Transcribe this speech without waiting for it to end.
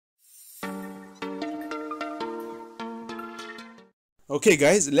Okay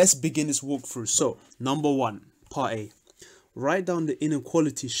guys, let's begin this walkthrough. So, number 1, part A. Write down the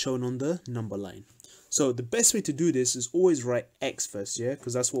inequality shown on the number line. So, the best way to do this is always write x first, yeah?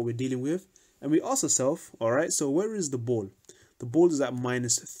 Because that's what we're dealing with. And we ask ourselves, alright, so where is the ball? The ball is at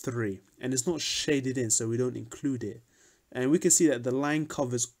 -3. And it's not shaded in, so we don't include it. And we can see that the line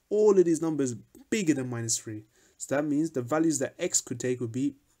covers all of these numbers bigger than -3. So that means the values that x could take would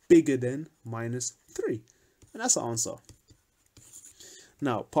be bigger than -3. And that's our answer.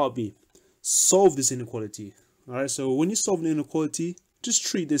 Now, part B, solve this inequality. Alright, so when you solve an inequality, just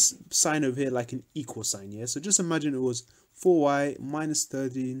treat this sign over here like an equal sign, yeah? So just imagine it was 4y minus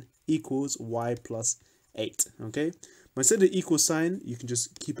 13 equals y plus 8, okay? But instead of the equal sign, you can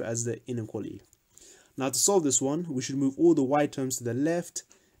just keep it as the inequality. Now, to solve this one, we should move all the y terms to the left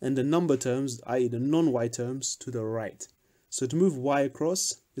and the number terms, i.e. the non-y terms, to the right. So to move y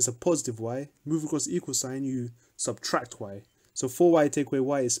across, it's a positive y. Move across the equal sign, you subtract y. So 4y take away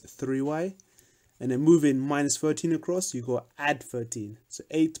y is 3y. And then moving -13 across, you go add 13. So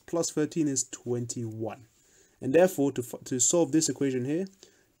 8 plus 13 is 21. And therefore, to solve this equation here,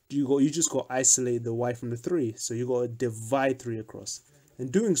 you just got to isolate the y from the 3. So you got to divide 3 across.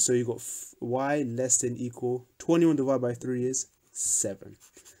 And doing so, you got y less than equal. 21 divided by 3 is 7.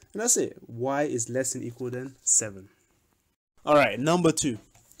 And that's it. Y is less than equal than 7. Alright, number 2.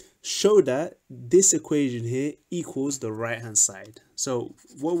 Show that this equation here equals the right hand side. So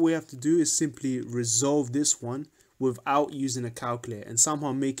what we have to do is simply resolve this one without using a calculator and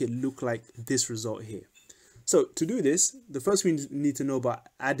somehow make it look like this result here. So to do this, the first thing we need to know about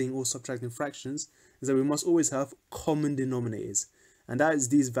adding or subtracting fractions is that we must always have common denominators, and that is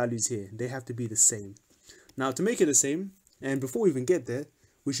these values here. They have to be the same. Now to make it the same, and before we even get there,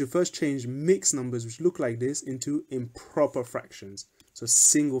 we should first change mixed numbers which look like this into improper fractions. So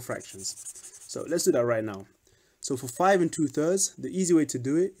single fractions. So let's do that right now. So for 5 2/3, the easy way to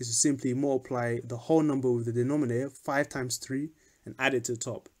do it is to simply multiply the whole number with the denominator, 5 times 3, and add it to the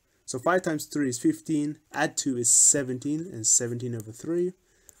top. So 5 times 3 is 15, add 2 is 17, and 17 over 3,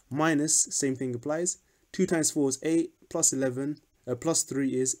 minus, same thing applies, 2 times 4 is 8, plus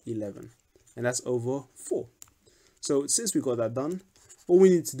 3 is 11, and that's over 4. So since we got that done, all we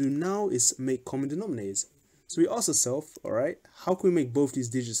need to do now is make common denominators. So we ask ourselves, alright, how can we make both these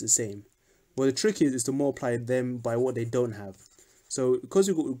digits the same? Well, the trick is to multiply them by what they don't have. So because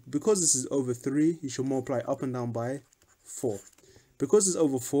this is over 3, you should multiply up and down by 4. Because it's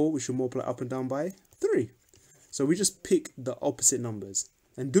over 4, we should multiply up and down by 3. So we just pick the opposite numbers.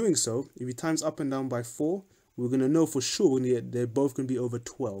 And doing so, if we times up and down by 4, we're going to know for sure they're both going to be over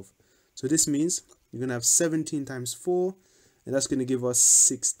 12. So this means you're going to have 17 times 4, and that's going to give us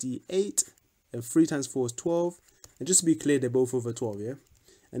 68. And 3 times 4 is 12. And just to be clear, they're both over 12, yeah?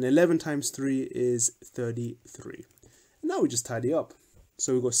 And 11 times 3 is 33. And now we just tidy up.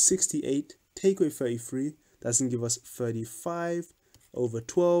 So we've got 68, take away 33. That's going to give us 35 over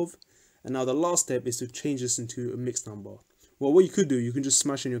 12. And now the last step is to change this into a mixed number. Well, what you could do, you can just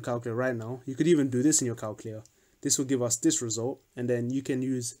smash in your calculator right now. You could even do this in your calculator. This will give us this result. And then you can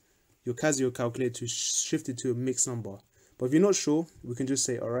use your Casio calculator to shift it to a mixed number. But if you're not sure, we can just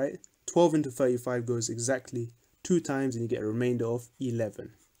say, alright, 12 into 35 goes exactly 2 times and you get a remainder of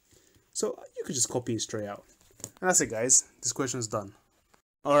 11. So you could just copy it straight out. And that's it, guys. This question is done.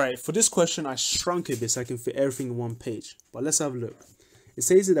 Alright, for this question I shrunk it a bit so I can fit everything in one page. But let's have a look. It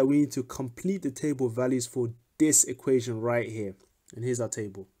says that we need to complete the table of values for this equation right here. And here's our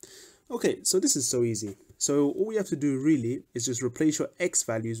table. Okay, so this is so easy. So all we have to do really is just replace your x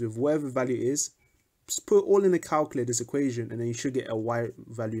values with whatever value it is. Just put all in the calculator, this equation, and then you should get a y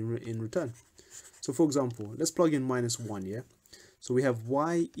value in return. So for example, let's plug in -1, yeah? So we have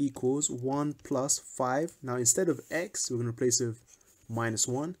y equals 1 plus 5. Now instead of x, we're going to replace it with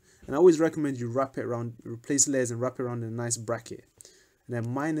 -1. And I always recommend you wrap it around, replace layers and wrap it around in a nice bracket. And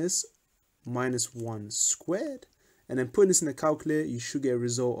then minus -1 squared. And then putting this in the calculator, you should get a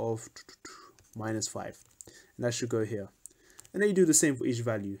result of -5. And that should go here. And then you do the same for each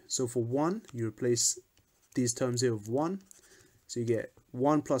value. So for 1, you replace these terms here with 1. So you get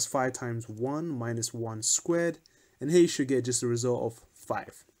 1 plus 5 times 1 minus 1 squared. And here you should get just a result of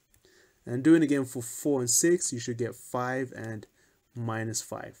 5. And doing it again for 4 and 6, you should get 5 and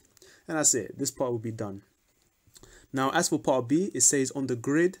 -5. And that's it. This part will be done. Now as for part B, it says on the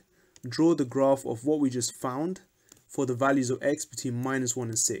grid, draw the graph of what we just found for the values of x between -1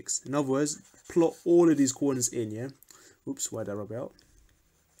 and 6. In other words, plot all of these coordinates in, yeah? Oops, why did I rub it out?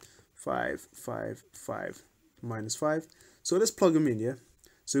 5, 5, 5, -5. So let's plug them in, yeah?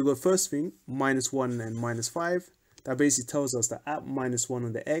 So we've got first thing, -1 and -5. That basically tells us that at -1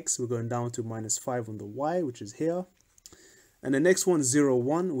 on the x, we're going down to -5 on the y, which is here. And the next one, 0,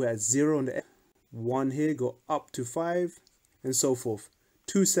 1, we're at 0 on the end. 1 here, go up to 5, and so forth.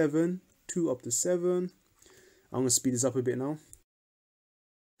 2, 7, 2 up to 7. I'm going to speed this up a bit now.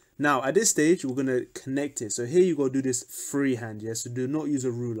 Now, at this stage, we're going to connect it. So here you go do this freehand, yeah? So do not use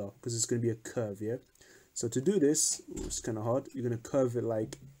a ruler, because it's going to be a curve, yeah? So to do this, it's kind of hard. You're going to curve it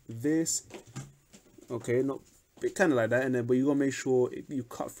like this. Okay, not kind of like that, and then but you got to make sure you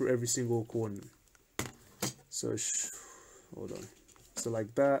cut through every single corner. So, hold on. So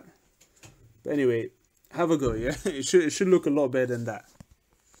like that. But anyway, have a go, yeah? It should look a lot better than that.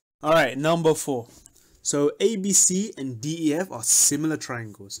 Alright, number 4. So ABC and DEF are similar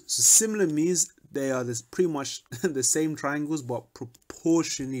triangles. So similar means they are pretty much the same triangles but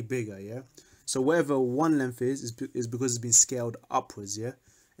proportionally bigger, yeah? So whatever one length is because it's been scaled upwards, yeah?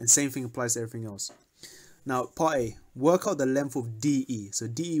 And same thing applies to everything else. Now, part A, work out the length of DE. So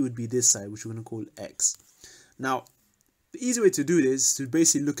DE would be this side, which we're going to call X. Now, the easy way to do this is to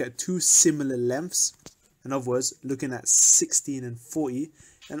basically look at two similar lengths. In other words, looking at 16 and 40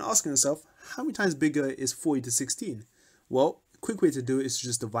 and asking yourself, how many times bigger is 40 to 16? Well, a quick way to do it is to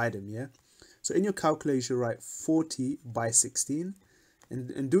just divide them, yeah? So in your calculator, you should write 40 by 16.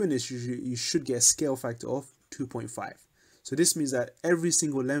 And doing this, you should get a scale factor of 2.5. So this means that every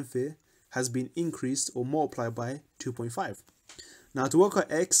single length here has been increased or multiplied by 2.5. Now to work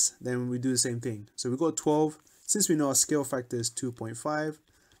out X, then we do the same thing. So we got 12. Since we know our scale factor is 2.5,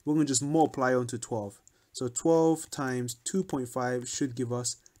 we're going to just multiply onto 12. So 12 times 2.5 should give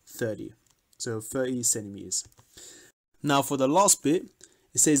us 30. So 30 centimeters. Now for the last bit,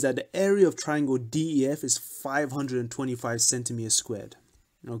 it says that the area of triangle DEF is 525 centimeters squared.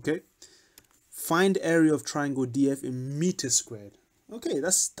 Okay. Find area of triangle DF in meters squared. Okay,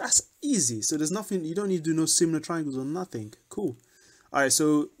 that's easy. So there's nothing, you don't need to do no similar triangles or nothing. Cool. All right,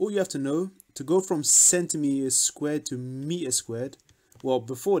 so all you have to know, to go from centimeters squared to meters squared, well,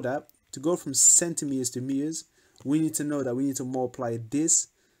 before that, to go from centimeters to meters, we need to know that we need to multiply this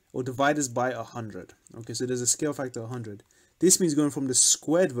or divide this by 100. Okay, so there's a scale factor of 100. This means going from the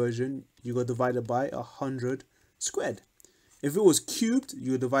squared version, you got divided by 100 squared. If it was cubed,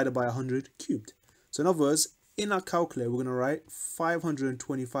 you would divide it by 100 cubed. So in other words, in our calculator, we're going to write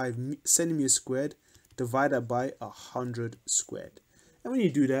 525 centimeters squared divided by 100 squared. And when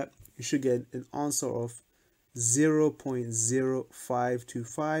you do that, you should get an answer of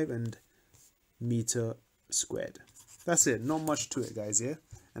 0.0525 and meter squared. That's it. Not much to it, guys, yeah?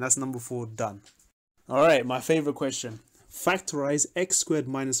 And that's number 4 done. All right, my favorite question. Factorize x squared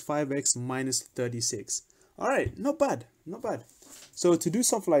minus 5x minus 36. All right, not bad, not bad. So to do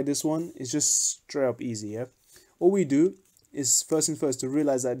something like this one, it's just straight up easy, yeah? All we do is first things first to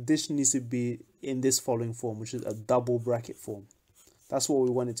realize that this needs to be in this following form, which is a double bracket form. That's what we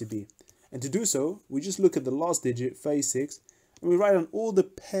want it to be. And to do so, we just look at the last digit, 36, and we write down all the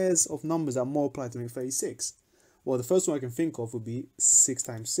pairs of numbers that multiply to make 36. Well, the first one I can think of would be 6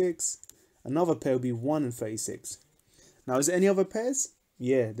 times 6. Another pair would be 1 and 36. Now, is there any other pairs?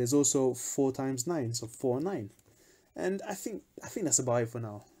 Yeah, there's also 4 times 9, so 4 and 9. And I think that's about it for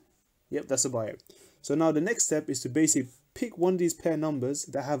now. Yep, that's about it. So now the next step is to basically pick one of these pair numbers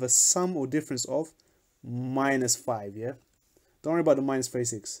that have a sum or difference of minus 5, yeah? Don't worry about the minus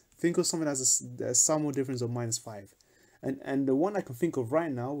 36. Think of something that has a sum or difference of minus 5. And the one I can think of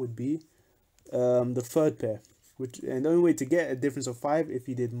right now would be the third pair. And the only way to get a difference of 5 if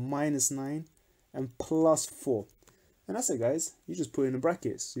you did minus 9 and plus 4. And that's it, guys. You just put in the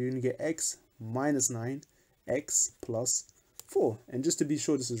brackets. So you're going to get x minus 9, x plus 4. And just to be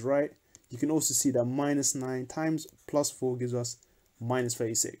sure this is right, you can also see that minus 9 times plus 4 gives us minus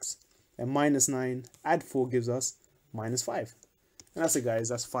 36. And minus 9 add 4 gives us minus 5. And that's it, guys.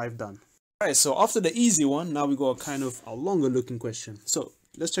 That's 5 done. All right, so after the easy one, now we got kind of a longer looking question. So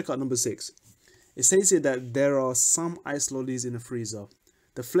let's check out number 6. It says here that there are some ice lollies in the freezer.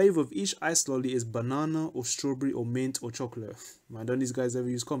 The flavor of each ice lolly is banana or strawberry or mint or chocolate. Man, don't these guys ever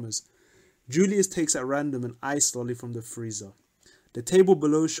use commas? Julius takes at random an ice lolly from the freezer. The table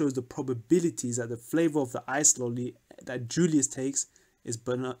below shows the probabilities that the flavor of the ice lolly that Julius takes is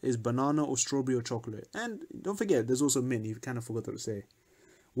banana or strawberry or chocolate. And don't forget, there's also mint. You kind of forgot what to say.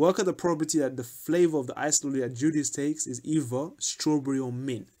 Work out the probability that the flavor of the ice lolly that Julius takes is either strawberry or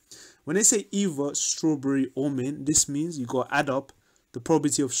mint. When they say either strawberry or mint, this means you got to add up the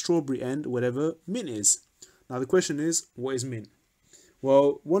probability of strawberry and whatever mint is. Now the question is, what is mint?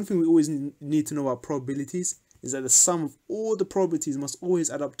 Well, one thing we always need to know about probabilities is that the sum of all the probabilities must always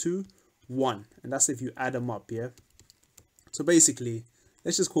add up to 1. And that's if you add them up, yeah? So basically,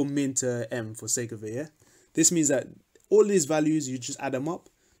 let's just call mint m for sake of it, yeah? This means that all these values, you just add them up.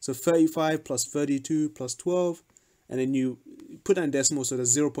 So 35 plus 32 plus 12, and then you put that in decimal, so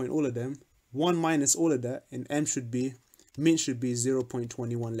there's 0 point all of them. 1 minus all of that, and mint should be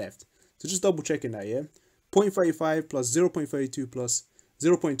 0.21 left. So just double checking that, yeah? 0.35 plus 0.32 plus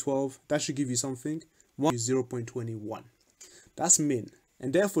 0.12, that should give you something. 1 is 0.21. That's mint.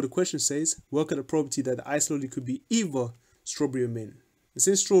 And therefore the question says, work out the probability that the ice lolly could be either strawberry or mint. And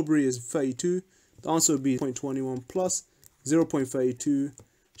since strawberry is 32, the answer would be 0.21 plus 0.32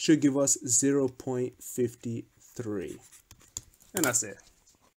 should give us 0.53. And that's it.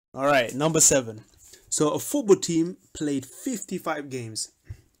 Alright, number 7. So a football team played 55 games.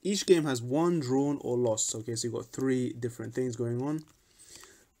 Each game has one drawn or lost. Okay, so you've got 3 different things going on.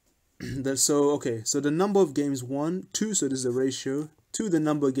 So the number of games won, 2, so this is a ratio. 2, the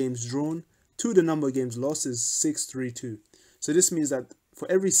number of games drawn. 2, the number of games lost is 632. So this means that for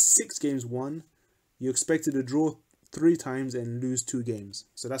every 6 games won, you're expected to draw 3 times and lose 2 games.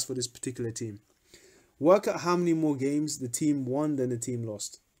 So that's for this particular team. Work out how many more games the team won than the team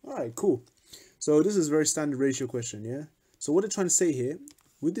lost. Alright, cool. So this is a very standard ratio question, yeah? So what they're trying to say here,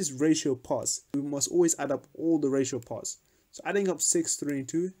 with this ratio parts, we must always add up all the ratio parts. So adding up 6, 3, and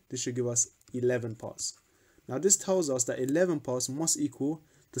 2, this should give us 11 parts. Now this tells us that 11 parts must equal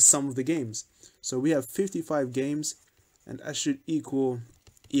the sum of the games. So we have 55 games, and that should equal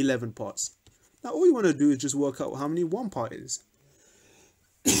 11 parts. Now all you want to do is just work out how many 1 part is.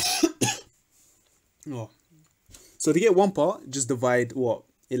 Oh. So to get 1 part, just divide what?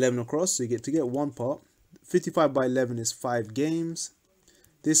 11 across. So you get to get 1 part. 55 by 11 is 5 games.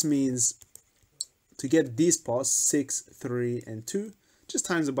 This means to get these parts, 6, 3, and 2, just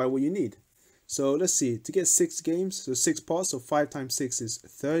times it by what you need. So let's see, to get 6 games, so 6 parts, so 5 times 6 is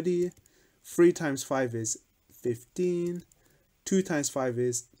 30, 3 times 5 is 15, 2 times 5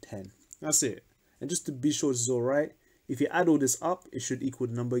 is 10. That's it. And just to be sure this is alright, if you add all this up, it should equal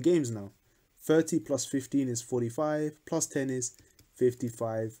the number of games now. 30 plus 15 is 45, plus 10 is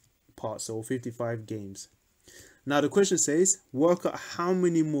 55 parts, or 55 games. Now the question says, work out how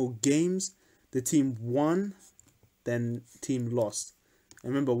many more games the team won than team lost.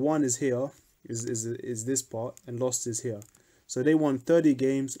 And remember, 1 is here, is this part, and lost is here. So they won 30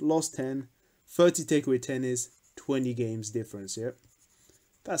 games, lost 10. 30 take away 10 is 20 games difference, yeah?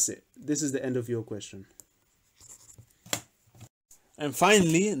 That's it. This is the end of your question. And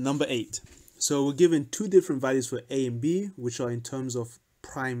finally, number 8. So we're given 2 different values for A and B, which are in terms of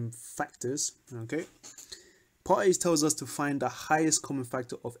prime factors, okay? Part A tells us to find the highest common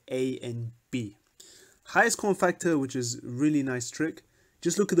factor of A and B. Highest common factor, which is a really nice trick,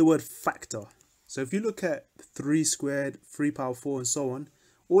 just look at the word factor. So if you look at 3 squared, 3 power 4, and so on,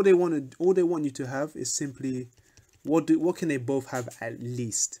 all they want you to have is simply what can they both have at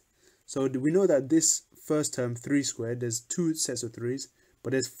least. So we know that this first term, 3 squared, there's 2 sets of 3s,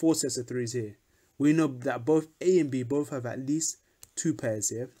 but there's 4 sets of 3s here. We know that both A and B both have at least 2 pairs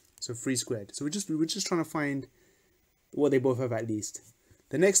here, so 3 squared. So we're just trying to find what they both have at least.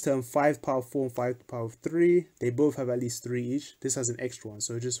 The next term, 5 power 4 and 5 to the power of 3, they both have at least 3 each. This has an extra one,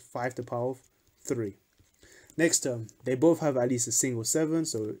 so just 5 to the power of 3. Next term, they both have at least a single 7,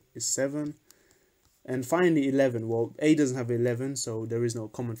 so it's 7. And finally 11, well, A doesn't have 11, so there is no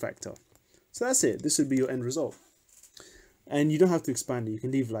common factor. So that's it. This would be your end result. And you don't have to expand it, you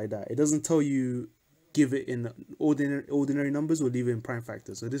can leave it like that. It doesn't tell you give it in ordinary numbers or leave it in prime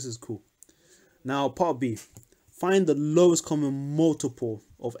factors, so this is cool. Now part B. Find the lowest common multiple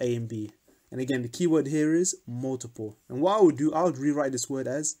of A and B. And again, the keyword here is multiple. And what I would do, I would rewrite this word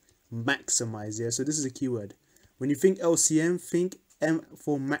as maximize. Yeah, so this is a keyword. When you think LCM, think M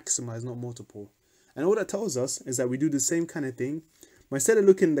for maximize, not multiple. And all that tells us is that we do the same kind of thing, but instead of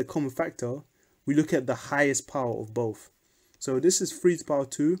looking at the common factor, we look at the highest power of both. So this is 3 to the power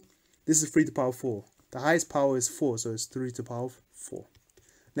 2, this is 3 to the power 4. The highest power is 4, so it's 3 to the power 4.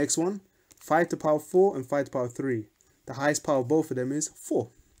 Next one, 5 to the power 4 and 5 to the power 3. The highest power of both of them is 4.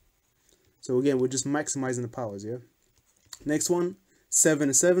 So again, we're just maximizing the powers, yeah? Next one, 7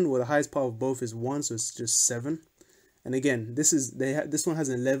 and 7, well the highest power of both is 1, so it's just 7. And again, this one has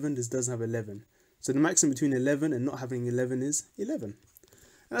an 11, this doesn't have 11. So the maximum between 11 and not having 11 is 11. And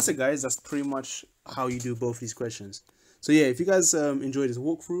that's it, guys. That's pretty much how you do both these questions. So yeah, if you guys enjoyed this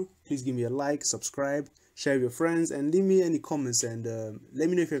walkthrough, please give me a like, subscribe, share with your friends, and leave me any comments, and let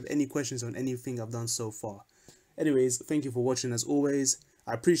me know if you have any questions on anything I've done so far. Anyways, thank you for watching as always.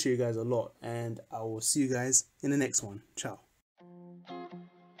 I appreciate you guys a lot, and I will see you guys in the next one. Ciao.